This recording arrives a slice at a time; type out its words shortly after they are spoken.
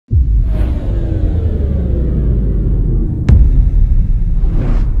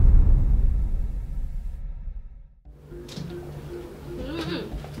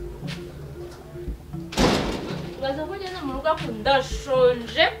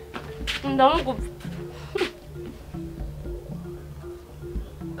ndamugupfa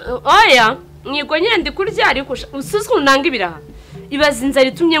oya nyigo nyine ndi kurya ariko usuzwe unanga ibiraha ibaza inzara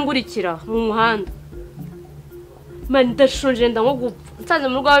itumye ngurikira mu muhanda mani ndashonje ndango gupfa nsanze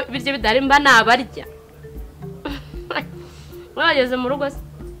mu rugo biryo bidari mba nabarya wageze mu rugo se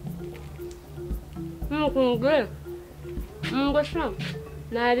mukungure ngosha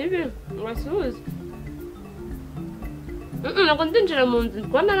naribi ngasubiza nako ndinjira mu nzu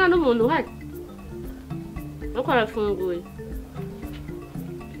kubona nta n'umuntu uhari nuko arafunguye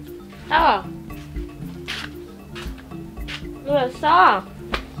sawa sawa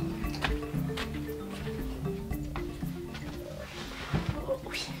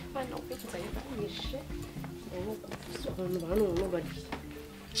bana ukwikiza yabanyishe abantu bantu bari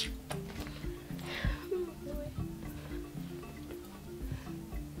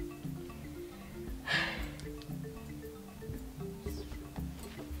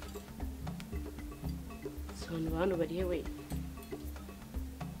abantu bari hewe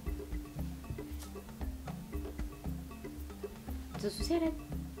Zusere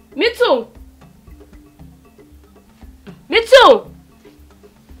Mitsu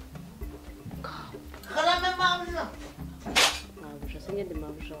Karame mabusha sengende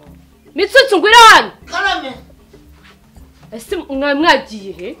mabusha Mitsutsu ngwira hano Karame ese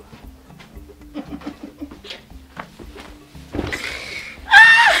mwagiye he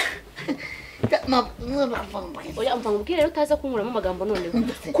oya mva ngubwire rero utaza kunkuramo amagambo none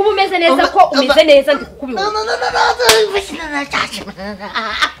kuba umeze neza ko umeze neza ndi kukubibona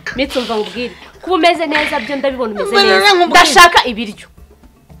Mitsu mva ngubwire kuba umeze neza byo ndabibona umeze neza ndashaka ibiryo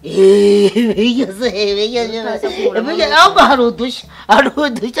ahubwo hari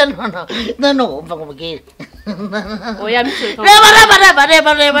udushya none mva ngubwire oya Mitsu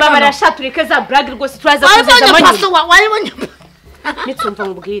reba barashaturike za brag rwose turaza kuzeza wabonye Mitsu mva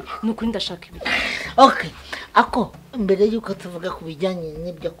ngubwire nukuri ndashaka ibiryo okay ako mbere yuko tuvuga ku bijyanye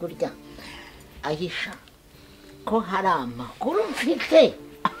n'ibyo kurya AISHA ko hari amakuru mfite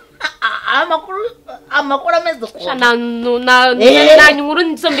amakuru ameze ko na nyuru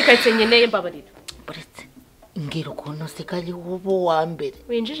nzombikatse nyeneye mbabarira buretse ngira ukuntu sikaje ubu wa mbere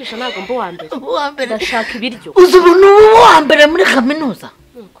winjijisha ntago mbo wa mbere ndashaka ibiryo uzubona wa mbere muri kaminuza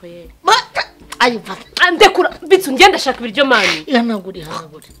nuko ye ayiva ndekura Mitsu ngenda shaka ibiryo mani yanaguri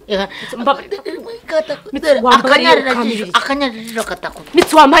mbabarira akanyarira katako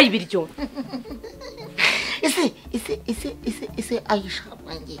Mitsu wampaye ibiryo ese AISHA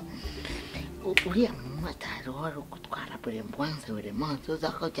wanjye uriya mumotari wari gutwara barembeje buri munsi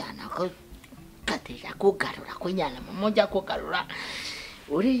uzakujyana ko kateja kugarura kunyana mu mujya kugarura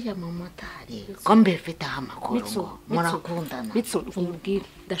uriya mumotari ko mbefite amakuru ngo murakundana Mitsu umubwire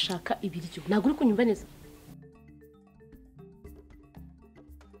ndashaka ibiryo ntabwo uri kunyumva neza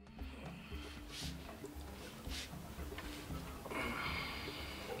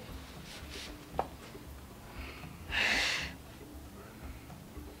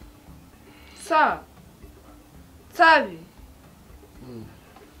Sabi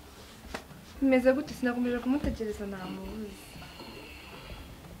meze gute sinakomeje kumutegereza namubuze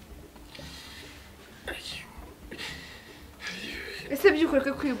ese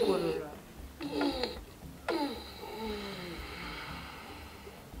byukoreke kwigorora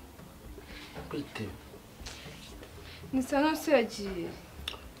bite nisa nose yagiye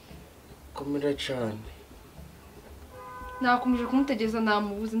komera cyane nakomeje kumutegereza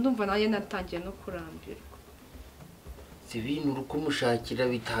namubuze ndumva naye natangiye no kurambirwa ibintu uri kumushakira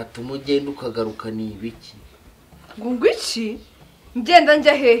bitatuma ugenda ukagaruka ni ibiki ngo iki ngenda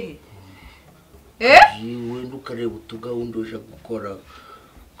njya hehe wenda ukareba utugahunda uje gukora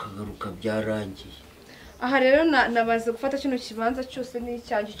ukagaruka byarangiye aha rero nabaze gufata kino kibanza cyose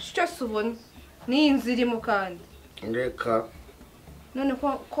n'icyanjye cyose ubona n'iyi nzu irimo kandi reka none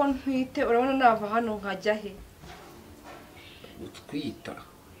ko ntwite urabona nava hano nkajya he utwita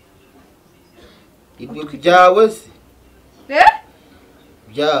ibyo byawe se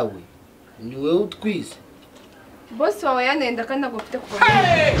byawe ni wowe utwise bosi wawe yanenda kandi ntabwo mfite kuva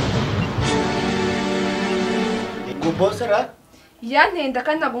ngo bosi ara yantenda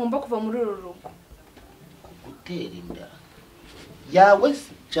kandi ntabwo ngomba kuva muri uru rugo gutera inda yawe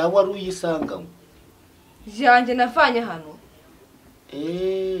se cyangwa wari uyisangamo yanjye navanye hano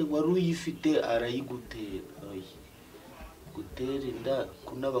wari uyifite arayigutera gutera inda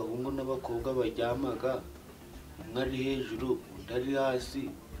ko n'abahungu n'abakobwa baryamaga umwe ari hejuru undi ari hasi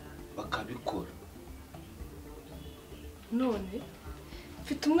bakabikora none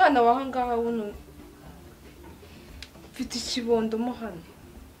mfite umwana waha ngaha wuno mfite ikibondo mo hano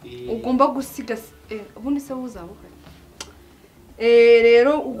ugomba gusiga ubundi se wuzabuka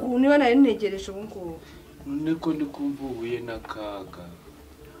rero ubu niba nari ntegereje ubu ngubu niko ndi kumva uhuye n'akaga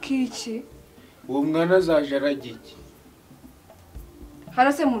kiki uwo mwana azaje arajya iki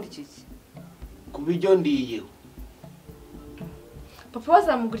harase muri kiki ku biryo ndiyeho papa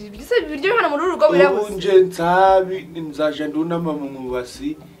bazamugurira ibiryo hano muri urugo birabuze ubu nje nzaje ndunama mu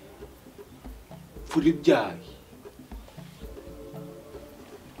mubasi pfura ibyaye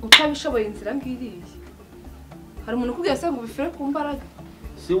utabishoboye inzira ngiriye hari umuntu ukubwira se ngo bifire ku mbaraga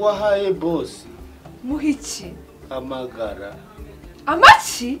si wahaye bosi muhiki amagara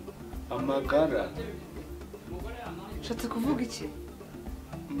amaki amagara ushatse kuvuga iki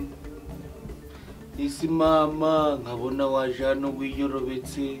isi mama nkabona waje hano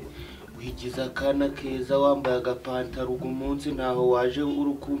wiyorobetse wigize akana keza wambaye agapantaro ugu munsi ntaho waje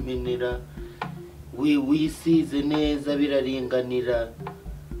uri kumpenera wisize neza biraringanira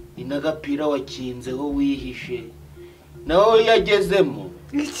inagapira wakinzeho wihishe nawe yagezemo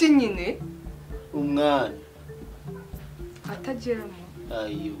iki nyine umwana atageramo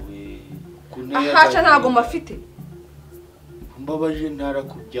ayiwe ahaca ntago mafite mbabaje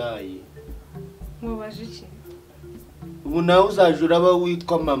ntarakubyaye mubaje iki ubu nawe uzaje uraba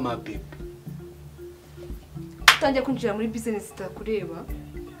witwa mama bebe utangiye kwinjira muri business itakureba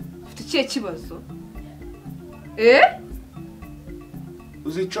ufite ikihe kibazo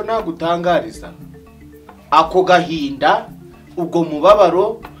uzico nagutangariza ako gahinda ubwo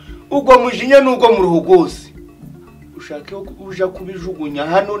mubabaro ubwo mujinya n'ubwo mu ruhu rwose ushake uja kubijugunya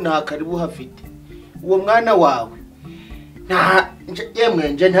hano nta karibu hafite uwo mwana wawe yemwe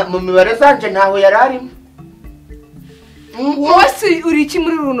nje mu mibare zanje ntaho yararimo wose uri iki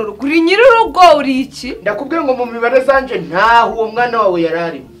muri runo rugo uri nyiri urugo uri iki ndakubwiye ngo mu mibare zanje ntaho uwo mwana wawe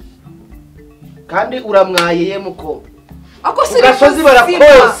yararimo kandi uramwaye ye muko ako si gasozi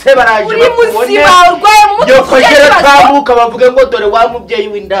barakose baraje bakubone nyokogera tambuka bavuge ngo dore wa mubyeyi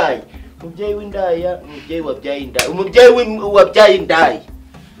w'indaya mubyeyi w'indaya mubyeyi wabyaye indaya umubyeyi wabyaye indaya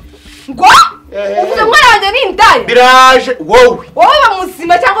ngo uvuze mwana wanjye ni indaya biraje wowe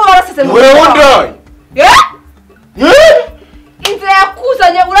bamuzima cyangwa barasese mu wewe ndaya inzira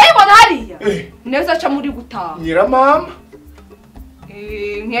yakuzanye urayibona hariya neza aca muri gutaha nyiramama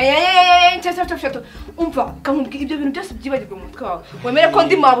umva kamubwira ibyo bintu byose byibagirwe mu mutwe wawe wemere ko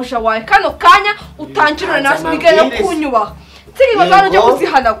ndi mabusha wawe kano kanya utangirane nawe bigane no kunyubaha nsiribaza ujya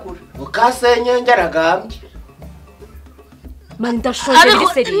kuzihanagura ukasenye ngaragambye mani ndashonje biri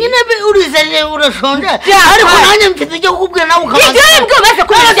seri nyine urizerere urashonje ariko nanjye mfite icyo kukubwira nawe ukabaza ibyo baze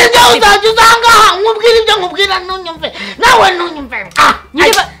kubera ibyo uzajya uzanga nkubwira ibyo nkubwira ntunyumve nawe ntunyumve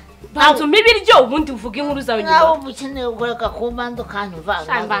niba banzuma ibiryo ubundi uvuga inkuru zawe nyuma nawe ukeneye kureka kumbanza ukanyumva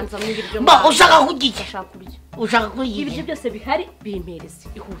mbanzamo ibiryo ushaka kugica ushaka kuyigira ibiryo byose bihari bimpereze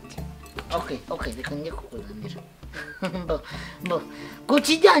ihute okay reka njye kukuzanira ku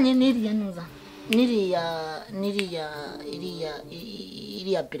kijyanye n'iriya nuza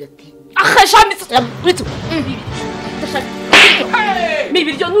iriya birati akashambitse bitu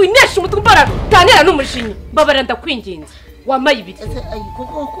ibiryo nwinesha umutwe umbaraga tanera n'umushinyi mbabara ndakwinginze wamaye ibiryo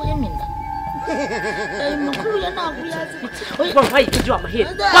kuko ukuyemo inda ayo makuru ya ntabwo uyazi wamaye ibiryo wamahera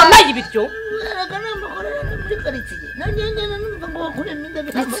wamaye ibiryo erega n'amakorera muri karitsiye nanjye ngena numva ngo wakuremo inda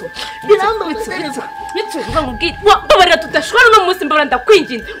bitsu uva mubwire mbabarira tudashobora no munsi mbabara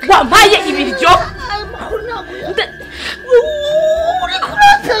ndakwinginze wamaye ibiryo ayo makuru ntabwo uyazi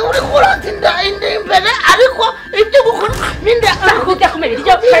uri kurata inda imbere ariko ibyo gukora n'inda kujya kumira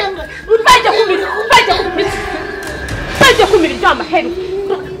ibiryo bajya kumira ibiryo amahera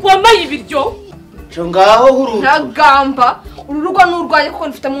wamaye ibiryo cyo ngaho hurutu ntagamba uru rugo n'urwanjye kuko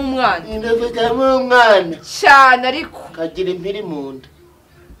nfitemo umwana ndafitemo umwana cyane ariko kagira impiri mu nda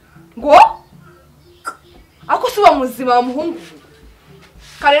ngo ako si uba muzima wa muhungu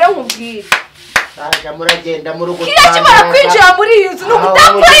karera nkubwire aja muragenda mu rugo kiriya kimara kwinjira muri iyi nzu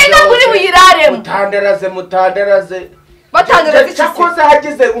n'ubudakoye ntabwo uri buyiraremo mutandaraze batandaraza iki cyakoze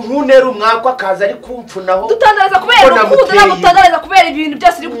hagize nkunera umwaka akaza ari kumfunaho dutandaraza kubera urukundo ntabwo dutandaraza kubera ibintu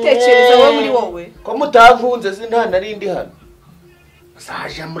byose uri gutekereza wowe muri wowe ko mutankunze nta narindi hano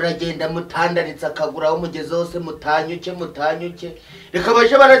saja muragenda mutandaritse akagura aho mugeze hose mutanyuke reka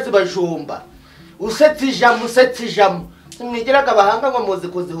baje barazibajumba usetse ijamo mwigiraga abahanga ngo muzi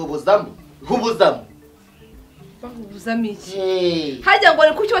kuzihubuzamo bahubuzamo iki harya ngo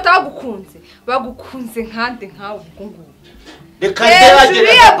ni kuki bagukunze nkande nkawe ubwo ngubu reka hejuru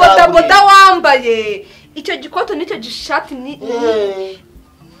ya bodaboda wambaye icyo gikoto n'icyo gishati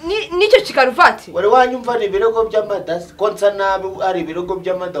n'icyo kikaruvati wari wanyumva ni ibirego by'amada ko nsa nabi ari ibirego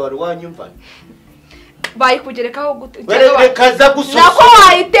by'amada wari wanyumva bayikugerekaho gute reka za gususa nako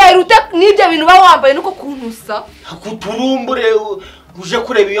wayitera ute n'ibyo bintu ba wambaye nuko kuntusa kuturumbure uje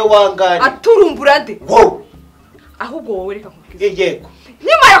kureba iyo wangana aturumbura nde wowe ahubwo wowe reka nkubwize yego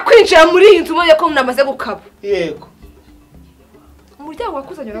nyuma ya kwinjira muri iyi nzu umenye ko munamaze gukaba yego umuryango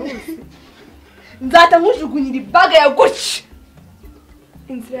wakuzanye uramuzi nzata nkujugunyira ibaga ya gutya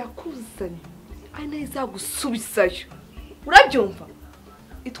inzira yakuzanye ari nayo izagusubizayo urabyumva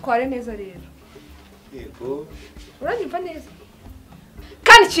itware neza rero yego uranyumva neza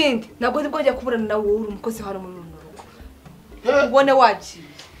kandi ikindi ntabwo ndi bwongera kuburana nawe wowe uri umukozi hano muri runo rugo ubone wagiye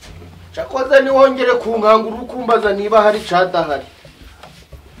cyakoze niwongere kunkangura ukumbaza niba hari cadahari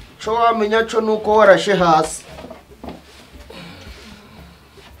co wamenya co nuko warashe hasi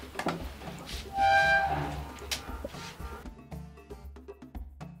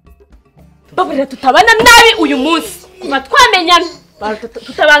baburira tutabana nabi uyu munsi kuba twamenyana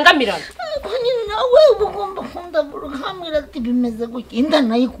tutabangamirana nyine nawe uba ugomba kundabura ukambwira ati bimeze gutya inda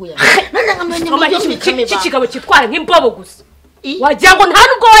nayikuye none nkamenya uburyo mbikame iki kigabo cyitwara nk'imbobo gusa wagira ngo nta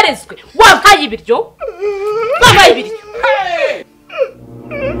nubwo warezwe wampaye ibiryo wampaye ibiryo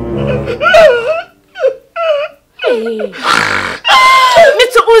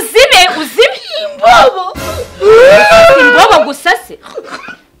mitsu uzibe imbobo gusa se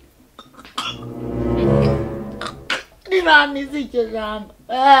nibamize icyo jambo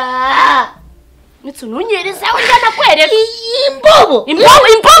mitsu ntunyereze aho njyana kwereka imbobo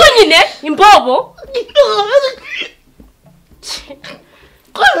nyine imbobo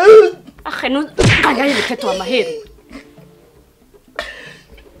ahe ntukangaye ibiteto w'amahero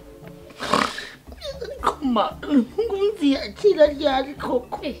kuma ngunzi yakira ryari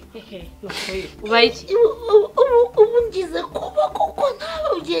koko ubaye iki ubu ngize kuba koko ntawe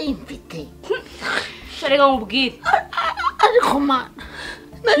ugiye mfite reka nkubwire ariko mana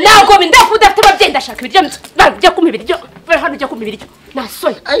ntabwo ndapfa udafite ababyeyi ndashaka ibiryo ujya kumpa ibiryo hano ujya kumpa ibiryo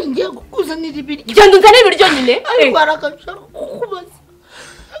nasoni ari ngiye kukuzanira ibiryo genda unzanire ibiryo nyine ariko haragashaka kukubaza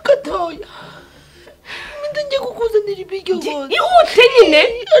gatoya mpita ngiye kukuzanira ibiryo rwose ihute nyine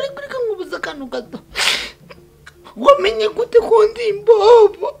ariko reka nkubuze akantu gato wamenye gute ko ndi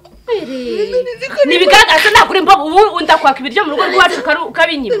imbobo ntibigaragara ko ntabwo uri imbobo ubu ndakwaka ibiryo mu rugo rwacu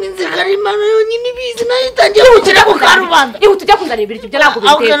ukabinyima nzi ko ari imana yonyine ibizi nayo itangiye gukira ku karubanda ihute ujya kunzanira ibiryo ibyo ntabwo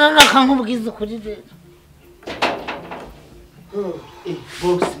ahubwo bitera nanone akankubwiza ukuri rero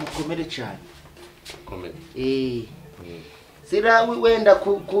bose mukomere cyane sirawe wenda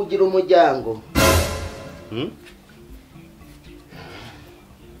kugira umuryango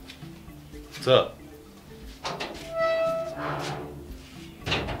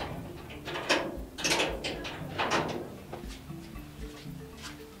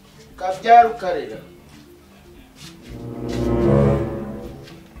kabyara ukarera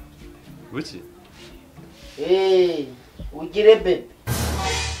Buki? ugire bebe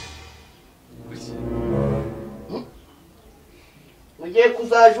Buki? ugiye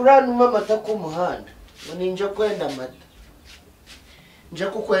kuzaja uranuma amata ku muhanda ngo ninja kwenda amata nja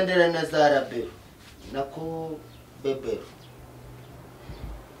kukwendera na za rabero nako bebero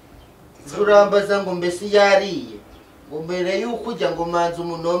zurambaza ngo mbese yariye ngo mbere yuko ujya ngo manza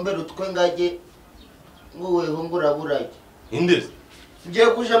umunombere utwe ngage ngo weho ngo uraburage Indezi? ugiye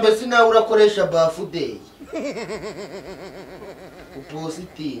kuja mbese nawe urakoresha bafudeyi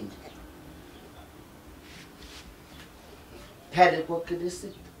upositingi hariko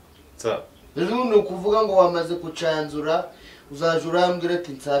kirisita Sa? rero ni ukuvuga ngo wamaze kucanzura uzaje urambwira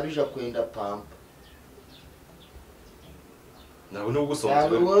ati nsabija kwenda pampa Ntabwo no gusonza.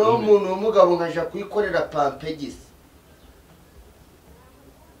 wowe umuntu w'umugabo nkaja kwikorera pampe gisa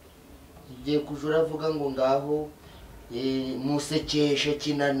ugiye kuja uravuga ngo ngaho musekeshe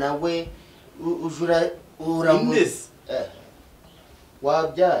kina nawe ujura Indezi?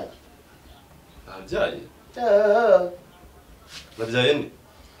 wabyaye Nabyaye? Nabyaye nde?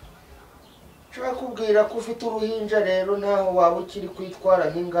 nshobora kubwira ko ufite uruhinja rero ntaho waba ukiri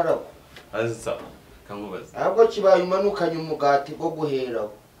kwitwara nk'ingaragu Azi sa? Kankubaza. ahubwo kibaye umanukanye umugati go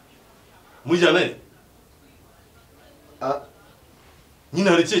guheraho Mujyana he? Ah, Nyine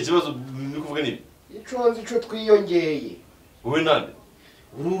hari ikihe kibazo ni kuvuga nibi? iconzi ico twiyongeye Wowe nande?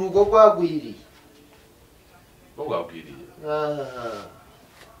 uru rugo rwagwiriye Bo bwabwiriye. Ah,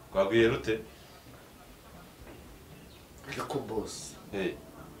 Bwabwiriye rute? ariko boss Hey.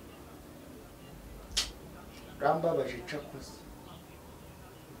 rambabaje cakoze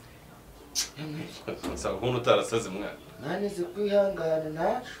Sa ukuntu utarasaze mwana. nanize kwihangana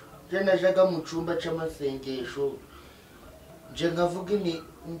ntaco je najaga mu cumba c'amasengesho je nkavuga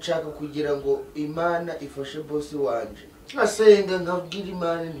nshaka kugira ngo imana ifashe boss wanje nkasenga nkabwira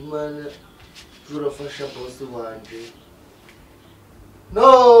imana urafasha bosi wanje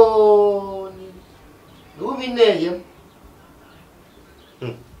none ubineye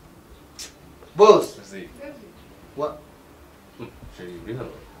boss wa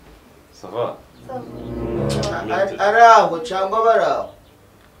Ça va? araho cyangwa baraho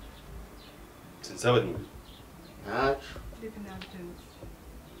Sinsaba ni. ntacu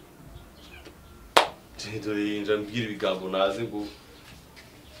Dore yinja mbwira ibigambo nazi ngo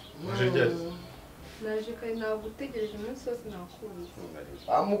muje ryari. naje kandi ntabwo utegereje umunsi wose nakubuze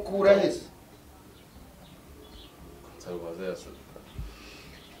amukura hese Nsaba baza yasa.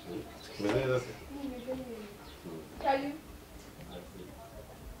 Kimeze neza se.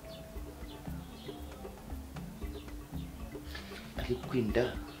 ariko inda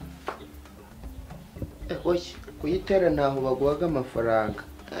oye kuyitera ntaho baguhaga amafaranga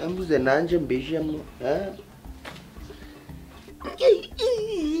mbuze nanje mbijemo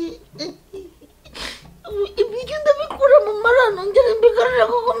ibiryo ndabikura mu marano ngere mbigarura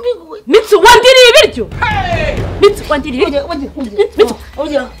kuko mbiguye Mitsu wandiriye ibiryo Mitsu wandiriye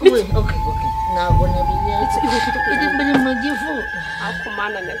ntabwo nabiye iri mbere mu gifu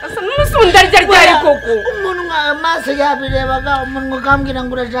akumana neza n'umusunda rya ryari koko umunwa amaso yabirebaga umunwa ukambwira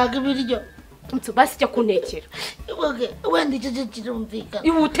ngo urashaka ibiryo Mitsu basi jya kuntekera wenda icyo cyo kirumvikana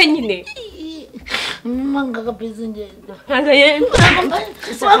ihute nyine manga kapezi ngenda nanga ye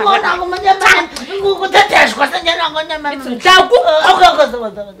ntabwo manyamana guteteshwa se njye ntabwo nyamana ndagu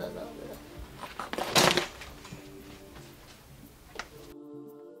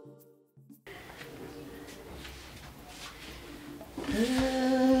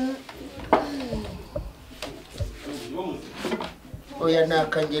oya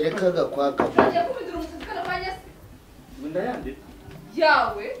nakangerekaga kwa kagame Ajya kumidura umusatsi kana kanya se Wenda yandi.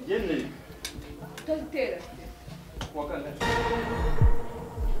 yawe Yene. utazitera Wakanga.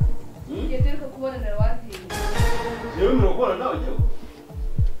 ngenderuka kubonana wazinze Yewe murokora nawe cyo.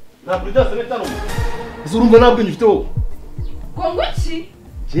 Na prudence ne tano. Zurumva nabwo nyifite wowe. ngo iki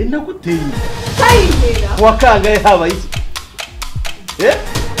Je naguteye. tayintera Wakanga haba iki?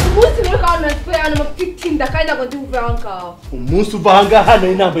 umunsi muri kandi natwe yana mafitinda kandi ntabwo ndi buve aho ngaho Umunsi uva hanga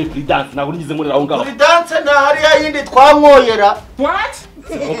hano inambaye prudence ntabwo nigize nkorera aho ngaho. kuri danse nta hariya yindi twamwoyera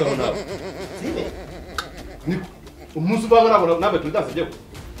Sikoka ho nawe. Umunsi uva hanga ntabwo nambaye prudence byo.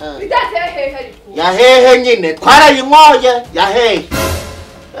 bidatse hehe ariko yahehe nyine twarayinyoye yahehe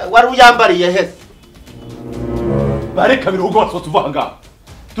wari uyambariye hese Bare kabiri ugo wasotse uva hanga.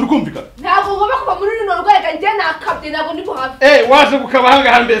 Turukumvikana. ntabwo ngomba kuva muri runo rwego njye nakabye ntabwo ndi buhave Waje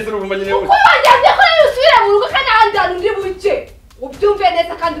gukabahanga hambese urumanye newe. kuko wanjye ko rero usubire mu rugo kandi ahandi hantu ndi buke ubyumve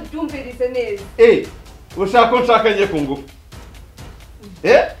neza kandi ubyumvirize neza Ushaka ko nshakanye ku ngufu.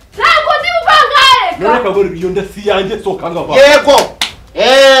 ntabwo ndi buvangareka None kaburi iyo ndasi yanjye soka ngava. yego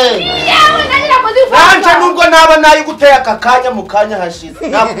yewe nanjye ntabwo ndi nanje buvangareka nubwo naba nayiguteye aka kanya mu kanya hashize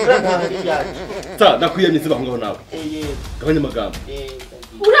nakubwira nta hariya Sa nakwiyamye sibaho ngaho nawe. Gabanya amagambo.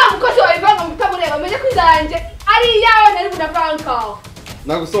 uriya mukozi wawe ivanga mutamureba amenye ko izanjye ari iyawe nari bunavankaho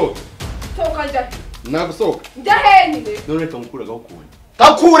Nagusohoka. sohoka njya Nagusohoka. njya henyine None reka ngukuragaho kuwe.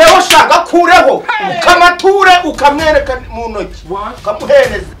 gakureho sha gakureho ukamature ukamwereka mu ntoki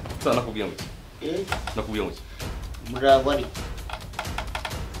ukamuhereza Sa nakubwiye ngo. Nakubwiye ngo. murabo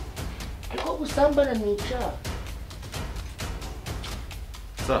ariko gusambana ni icyaha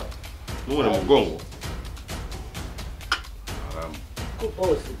Sa nubona mu bwongo.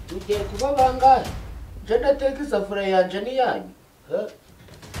 bose tugiye kuba bangahe je ndateka isafuriya yanje n'iyanyu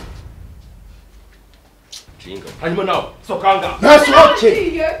Chinga. Hanyuma nawe sokanga. ntasohoke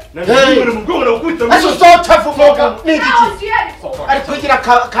Nubona mu bwongo nakubita. asosote vuga n'igiki ari kugira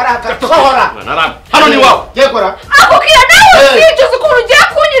karaka sohora Narama. Hano ni wawe. yegora akubwira nawe usicuza ukuntu ugiye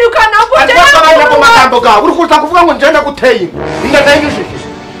kunyirukana ngo ujye abana mu magambo gawe uri kuza kuvuga ngo njye ndaguteye ndagayinjije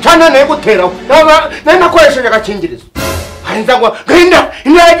cyane nayo guteraho nari nakoresheje agakingirizo harinza ngo genda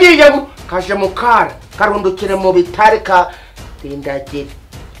inagiyemo kaje mu kara karundukire mu bitare ka rindagire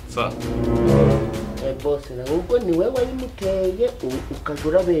Sa. bose na ubwo ni wewe wayimuteye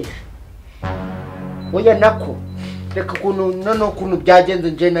ukajura besha oya nako reka kuntu none ukuntu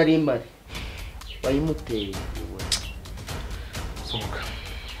byagenze nje nari mari wayimuteye Soka.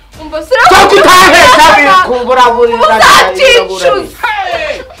 umva Soka utahe sabi kubura buri uzacicuza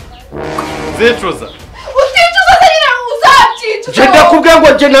Zetroza. uticuza se nyine uzacicuza je ndakubwiye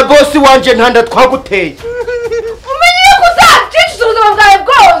ngo je na bosi wanje ntanda twaguteye umenye ko uzacicuza ubuzima bwawe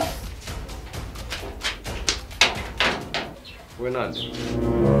bwose We nande.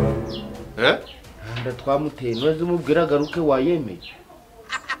 ntanda twamuteye ntuzi umubwira agaruke wayemeye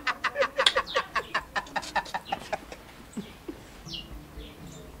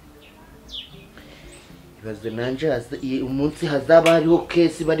ibaze nanje umunsi hazaba hariho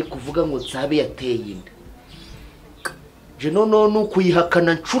kesi bari kuvuga ngo Nsabi yateye inda je none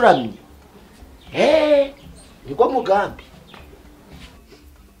nukuyihakana ncuramye niko mugambi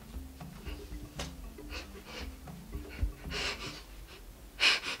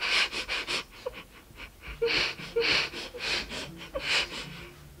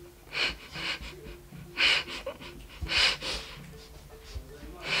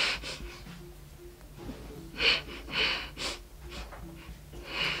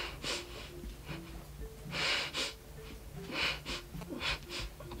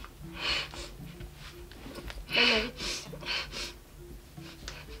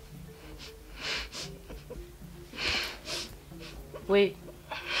we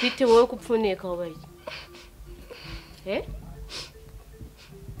bite wowe kupfuneka wabaye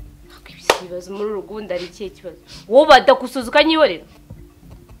ibibazo muri urugunda ari ikihe kibazo wowe badakusuzuka nyihorera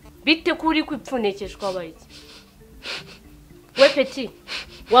bite kuri kwipfunekeshwa wabaye we peti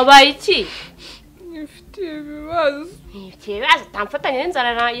wabaye iki nifitiye ibibazo tamfatanya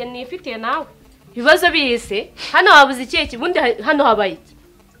n'inzara nifitiye nawe ibibazo bihise hano habuze ikihe kibundi hano habaye iki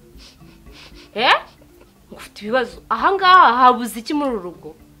ufite ibibazo ahangaha habuze iki muri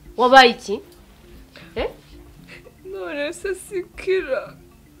urugo wabaye iki none se sikira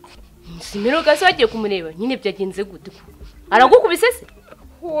simero gase wagiye kumureba nyine byagenze gute aragukubise se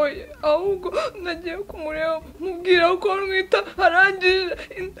hoye ahubwo nagiye kumureba mubwira ko nwita arangije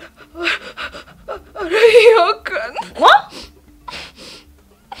arayihakana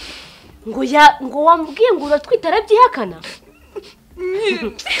ngo wambwiye ngo uratwita arabyihakana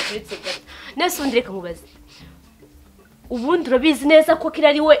nese undi reka mubaze ubundi urabizi neza ko kiri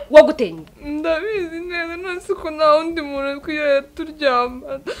ari we waguteye ndabizi neza nose ko nta wundi muntu twiyoye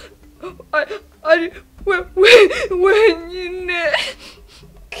turyamana ari wenyine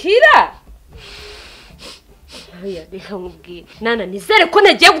kira reka mubwire nana nizere ko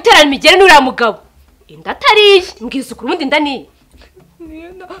nagiye guterana imigeri n'uriya mugabo inda atariye mbwiza ukuri ubundi inda niye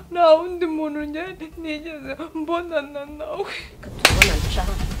nta wundi muntu nigeze mbonana nawe katubona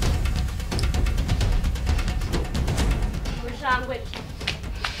ncaha mujangwe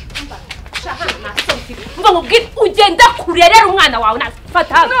mva mubwire ugenda kurerera umwana wawe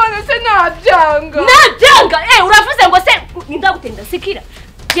nafata none se nabyanga uravuze ngo se ndagutenda sikira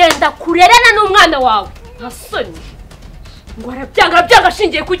genda kurerana n'umwana wawe nta soni ngo arabyanga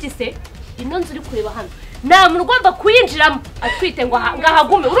ashingiye kuki se ino nzu uri kureba hano nta muntu ugomba kuyinjiramo atwite ngo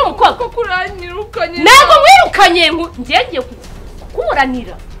ngahagume uri umukobwa ko kuranyirukanye ntabwo mwirukanye ngiye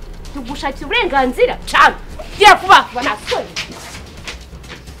kukuburanira tugushakira uburenganzira cyane gira kuba nta soni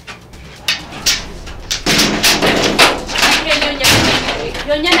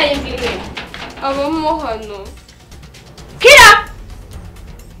yonyana yengiriwe abamo hano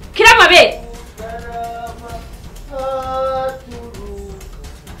kira amabere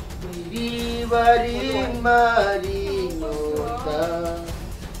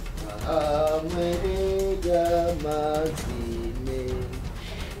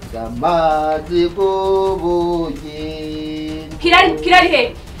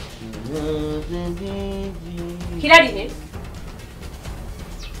kirari he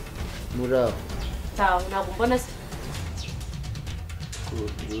muraho tawo ntabwo mbona se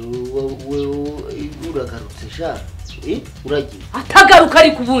uragarutse sha uragiye atagaruka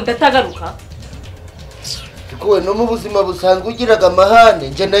ariko ubundi atagaruka kuko no mu buzima busanzwe ugiraga amahane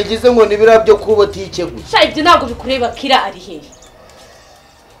nje nagize ngo nibira byo kubotike gusa sha ibyo ntabwo bikureba kira ari hehe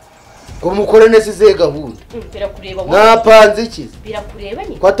ngo mukore nese ze gahunda birakureba wowe napanze iki birakureba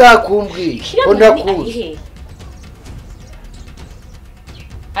ni ko atakumbwiye ko nakuze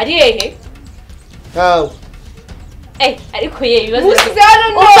ari hehe tawo ariko ye ibibazo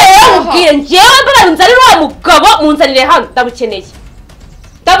musana ubwire ngewe mbabarunza ari wa mugabo munzanire hano ndabukeneye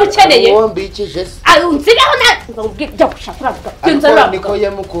wombi ikije se unzireho na ngubwire jya gushaka uravuga ariko niko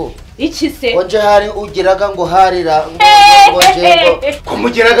yemuko iki se konje hari ugiraga ngo harira ngo nje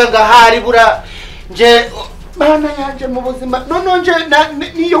kumugiraga ngo hari bura nje bana yanje mu buzima none nje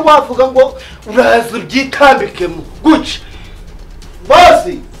niyo wavuga ngo uraza ubyitambikemo guca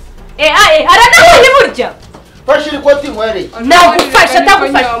bosi aranahuye burya fasha ikoti nkwereye nagufasha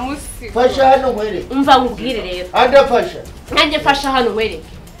atagufasha fasha hano nkwereye umva ngubwire rero andafasha nanjye fasha hano nkwereye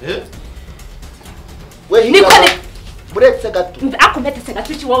we niko buretse gato akumetetse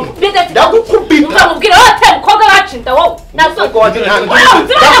gato iki wowe ndagukubita umva ngubwire wowe mukobwa wacinda wowe nazo ndakubwira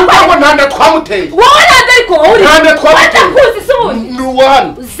ntanda twamuteye wowe nande ariko wowe uri ntanda twamuteye kuzi subundi ni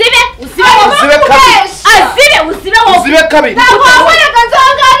wano uzibe kabiri ntabwo waboneka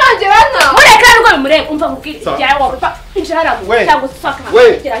nzanga nongerana mureka rwo mureka umva ngubwire ibyawe wowe injira haramu cyangwa usaka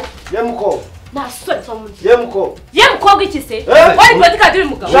we yemuko nasore zo munsi turi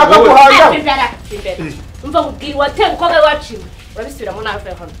mugabo Shaka guhanga. imbere umva kubwira wateye umukobwa waciwe urabisubiramo nawe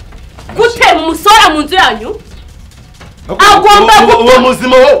hano gutera umusora mu nzu yanyu agomba uwo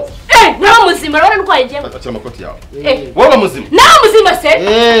muzima wo nta muzima rero ndwaye njyewe akira amakoti yawe wowe muzima nta muzima se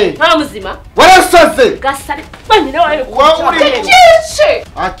nta muzima warasaze gasare banyine wawe Kishi.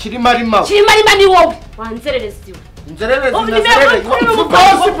 akiri marima kirima ni wowe wanzerereza iwe inzererezi ubu nazererezi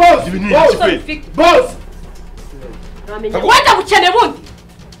ibi ni iki boss wajya gukene bundi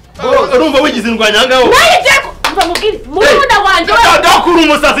urumva wigize indwanyanga wowe nawe jeko mva mubwire murumuna wanjye ndakura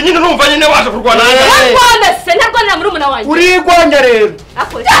umusazi nyine urumva nyine waje kurwana narwana se narwanira murumuna wanjye urigwanya rero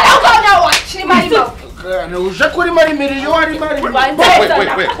Cyangwa wakirima riba. uje kuri marimiriyo wari marima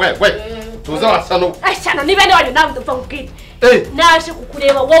we tuza wasano ashana ni bene wanyu nawe mva mubwire naje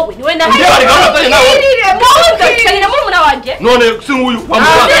kukureba wowe niwe nawe Ndiye bari gahunda nawe ndakirira murumuna wanjye none si nguyu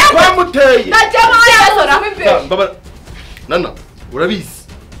wamubara wamuteye baba nana urabizi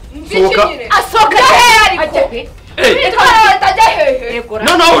soka asoka Ajye.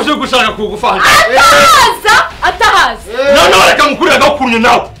 none uje gushaka kugufasha atahaza none reka mukurira gakunye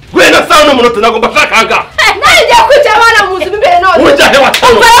nawe gwenda sawa no munota nagomba shakaga Nanjye kwicara abana mu nzu imbere none. ujya he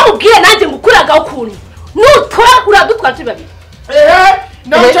watano baramubwiye nanjye ngukuraga ukuntu nutora uradutwara turi babiri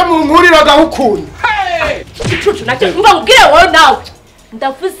naca mu nkuriragaho ukuntu icucu nacyo umva mubwire wowe nawe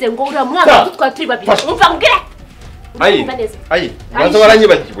ndavuze ngo uriya mwana dutwara turi babiri umva mubwire ayi banza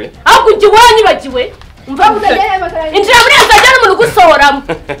waranyibagiwe ahubwo ujye wanyibagiwe umva injira muri iyo nzajya n'umuntu ugusohoramo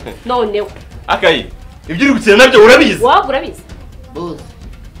noneho akayi ibyo uri gukina nabyo urabizi wowe urabizi boss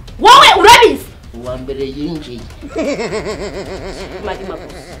wowe urabizi uwa mbere yinjiye marima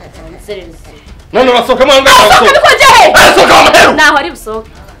gusa nzerereze none urasohoka mwanga asohoka bikoze he arasohoka amahero naho ari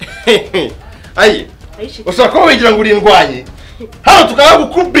busohoke ayi ushaka ko wigira ngo uri indwanyi hano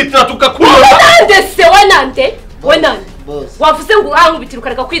tukagukubitira tugakurura nande se we nande boss wavuze ngo urankubitira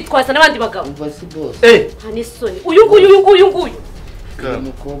ukareka kwitwaza n'abandi bagabo umva si boss nta n'isoni uyu nguyu uyu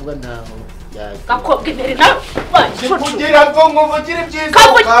mukobwa ntaho yaje gakobwa imbere nawe kugira ngo nkuvugire ibyiza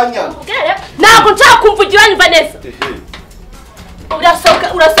mu kanya ntabwo nshaka kumvugira nyumva neza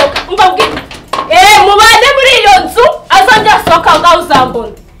urasohoka umva mbwira mubane muri iyo nzu azongera asohoka ngaho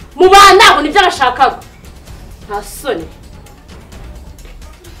uzambona mubane ntabwo nibyo nashakaga nta soni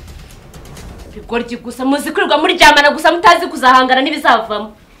bigoryi gusa muzi kwirirwa muryamana gusa mutazi kuzahangana n'ibizavamo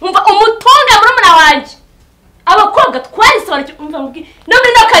umva umutunga murumuna wanjye abakobwa twarisobanukiwe umva mbwira no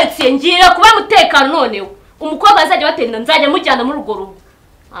muri no karitsiye ngira kuba mutekano noneho umukobwa azajya batenda nzajya mujyana muri urwo rugo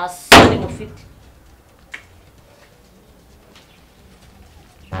nta soni mufite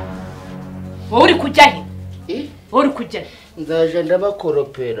wowe uri kujya he wowe uri kujya he nzaje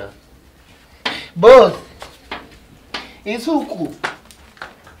ndabakoropera boss isuku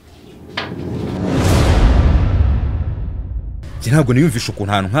ntabwo niyumvisha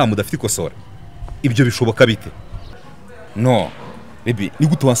ukuntu ahantu nka mudafite ikosora ibyo bishoboka bite no baby ni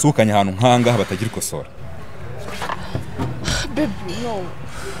gute wansohokanye ahantu nk'ahangaha batagira ikosora Baby no.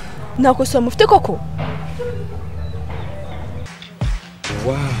 Nakosora mufite koko?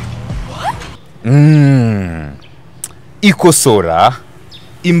 ikosora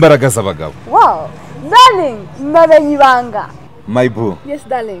imbaraga z'abagabo Wow, darling, namenye ibanga. my boo Yes,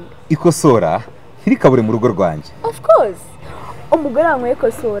 darling. ikosora ntirikabure mu rugo rwanjye Of course. Umugore wanyweye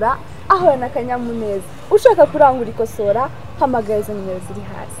ikosora ahorana akanyamuneza. Ushaka kurangura ikosora, hamagara izo nimero ziri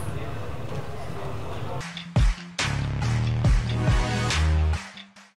hasi.